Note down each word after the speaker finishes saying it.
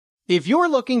If you're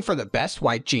looking for the best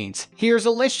white jeans, here's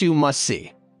a list you must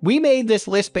see. We made this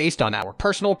list based on our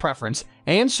personal preference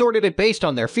and sorted it based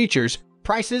on their features,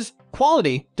 prices,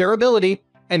 quality, durability,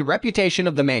 and reputation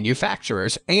of the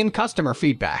manufacturers and customer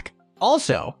feedback.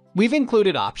 Also, we've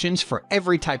included options for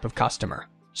every type of customer.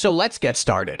 So let's get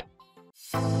started.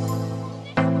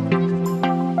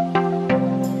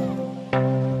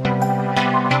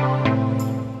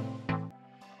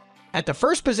 At the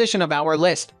first position of our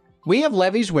list, we have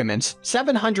Levi's Women's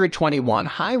 721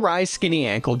 High-Rise Skinny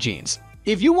Ankle Jeans.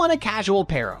 If you want a casual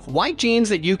pair of white jeans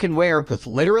that you can wear with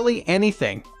literally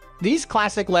anything, these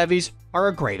classic Levi's are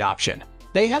a great option.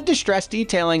 They have distressed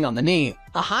detailing on the knee,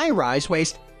 a high-rise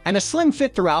waist, and a slim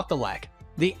fit throughout the leg.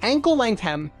 The ankle-length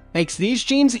hem makes these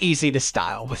jeans easy to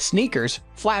style with sneakers,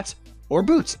 flats, or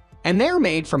boots, and they're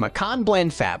made from a cotton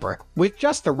blend fabric with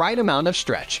just the right amount of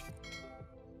stretch.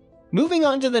 Moving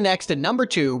on to the next at number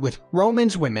 2 with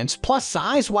Roman's Women's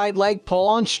plus-size wide-leg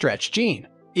pull-on stretch jean.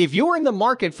 If you're in the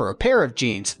market for a pair of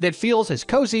jeans that feels as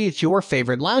cozy as your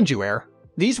favorite loungewear,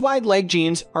 these wide-leg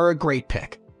jeans are a great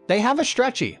pick. They have a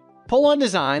stretchy, pull-on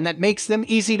design that makes them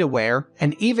easy to wear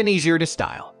and even easier to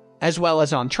style, as well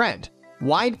as on-trend,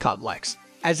 wide-cut legs.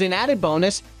 As an added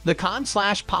bonus, the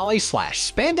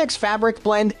cotton/poly/spandex fabric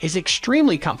blend is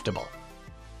extremely comfortable.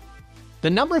 The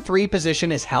number 3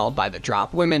 position is held by the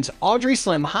Drop Women's Audrey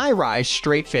Slim High-Rise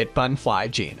Straight Fit Bun Fly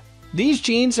Jean. These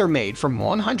jeans are made from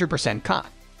 100% cotton,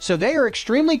 so they are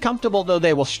extremely comfortable, though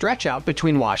they will stretch out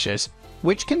between washes,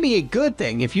 which can be a good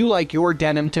thing if you like your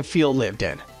denim to feel lived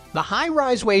in. The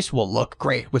high-rise waist will look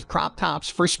great with crop tops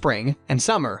for spring and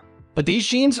summer, but these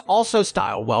jeans also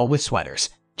style well with sweaters,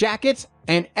 jackets,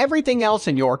 and everything else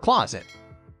in your closet.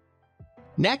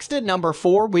 Next at number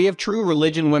 4, we have True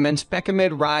Religion Women's Becca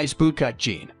Mid-Rise Bootcut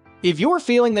Jean. If you're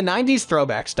feeling the 90s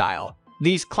throwback style,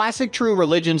 these classic True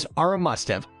Religions are a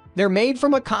must-have. They're made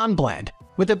from a cotton blend,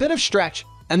 with a bit of stretch,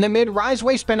 and the mid-rise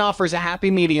waistband offers a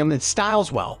happy medium that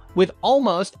styles well with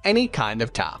almost any kind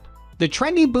of top. The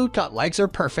trendy bootcut legs are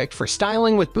perfect for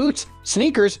styling with boots,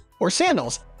 sneakers, or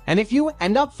sandals, and if you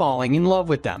end up falling in love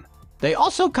with them, they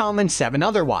also come in 7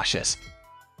 other washes.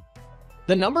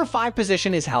 The number 5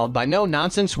 position is held by No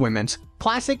Nonsense Women's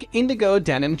Classic Indigo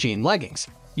Denim Jean Leggings.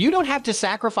 You don't have to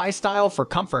sacrifice style for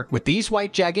comfort with these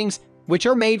white jeggings, which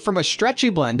are made from a stretchy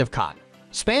blend of cotton,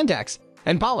 spandex,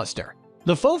 and polyester.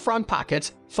 The faux front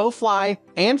pockets, faux fly,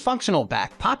 and functional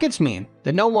back pockets mean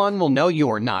that no one will know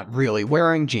you're not really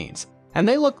wearing jeans, and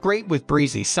they look great with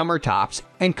breezy summer tops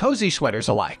and cozy sweaters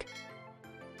alike.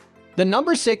 The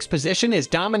number 6 position is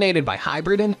dominated by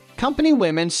Hybrid & Company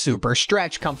Women's Super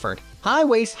Stretch Comfort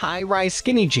High-Waist High-Rise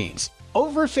Skinny Jeans.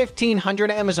 Over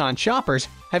 1,500 Amazon shoppers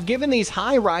have given these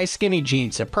high-rise skinny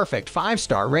jeans a perfect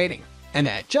 5-star rating, and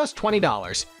at just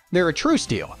 $20, they're a true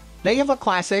steal. They have a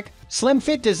classic,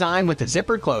 slim-fit design with a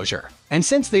zippered closure, and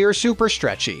since they are super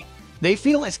stretchy, they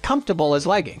feel as comfortable as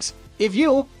leggings. If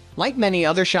you, like many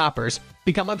other shoppers,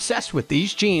 become obsessed with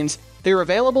these jeans, they're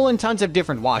available in tons of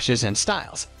different washes and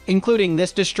styles, including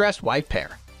this distressed white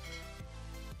pair.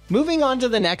 Moving on to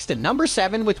the next at number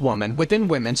 7 with Woman Within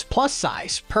Women's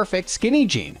Plus-Size Perfect Skinny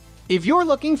Jean. If you're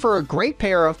looking for a great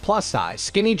pair of plus-size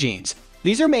skinny jeans,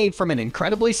 these are made from an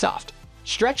incredibly soft,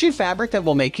 stretchy fabric that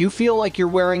will make you feel like you're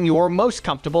wearing your most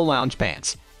comfortable lounge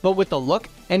pants, but with the look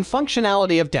and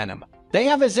functionality of denim. They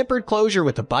have a zippered closure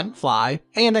with a button fly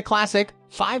and a classic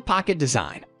 5-pocket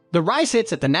design. The rise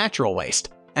hits at the natural waist,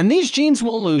 and these jeans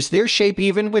won't lose their shape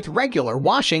even with regular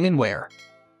washing and wear.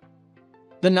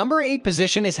 The number 8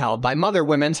 position is held by Mother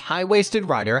Women's High-Waisted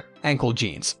Rider Ankle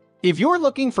Jeans. If you're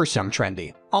looking for some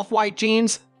trendy, off-white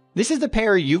jeans, this is the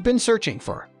pair you've been searching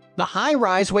for. The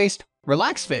high-rise waist,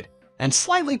 relaxed fit, and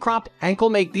slightly cropped ankle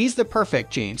make these the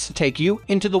perfect jeans to take you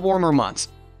into the warmer months.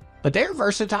 But they're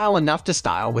versatile enough to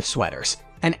style with sweaters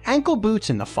and ankle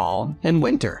boots in the fall and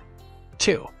winter.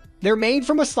 2. They're made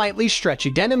from a slightly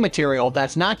stretchy denim material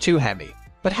that's not too heavy,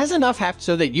 but has enough heft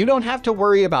so that you don't have to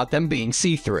worry about them being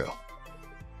see-through.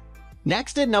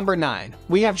 Next at number 9,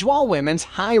 we have Joie Women's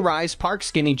High-Rise Park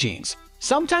Skinny Jeans.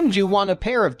 Sometimes you want a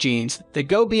pair of jeans that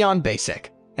go beyond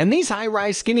basic, and these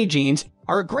high-rise skinny jeans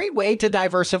are a great way to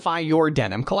diversify your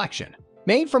denim collection.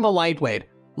 Made from a lightweight,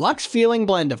 luxe-feeling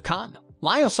blend of cotton,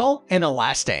 lyocell, and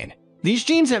elastane, these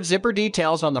jeans have zipper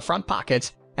details on the front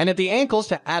pockets and at the ankles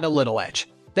to add a little edge.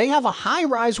 They have a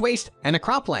high-rise waist and a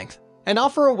crop length, and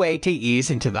offer a way to ease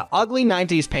into the ugly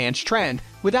 90s pants trend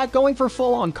without going for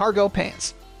full-on cargo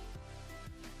pants.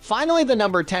 Finally, the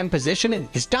number 10 position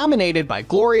is dominated by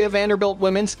Gloria Vanderbilt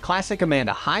Women's Classic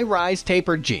Amanda High-Rise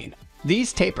Tapered Jean.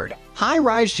 These tapered,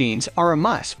 high-rise jeans are a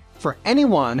must for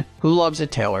anyone who loves a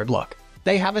tailored look.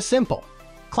 They have a simple,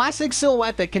 classic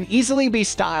silhouette that can easily be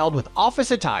styled with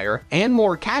office attire and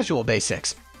more casual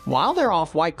basics. While their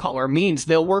off-white color means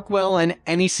they'll work well in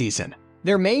any season.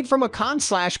 They're made from a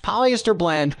cotton/polyester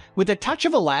blend with a touch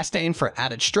of elastane for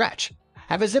added stretch,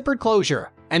 have a zippered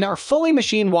closure, and are fully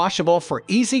machine washable for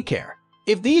easy care.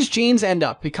 If these jeans end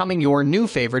up becoming your new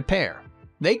favorite pair,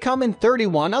 they come in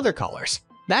 31 other colors.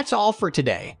 That's all for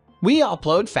today. We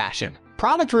upload fashion,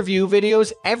 product review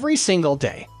videos every single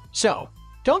day. So,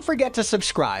 don't forget to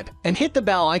subscribe and hit the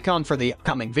bell icon for the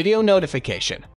upcoming video notification.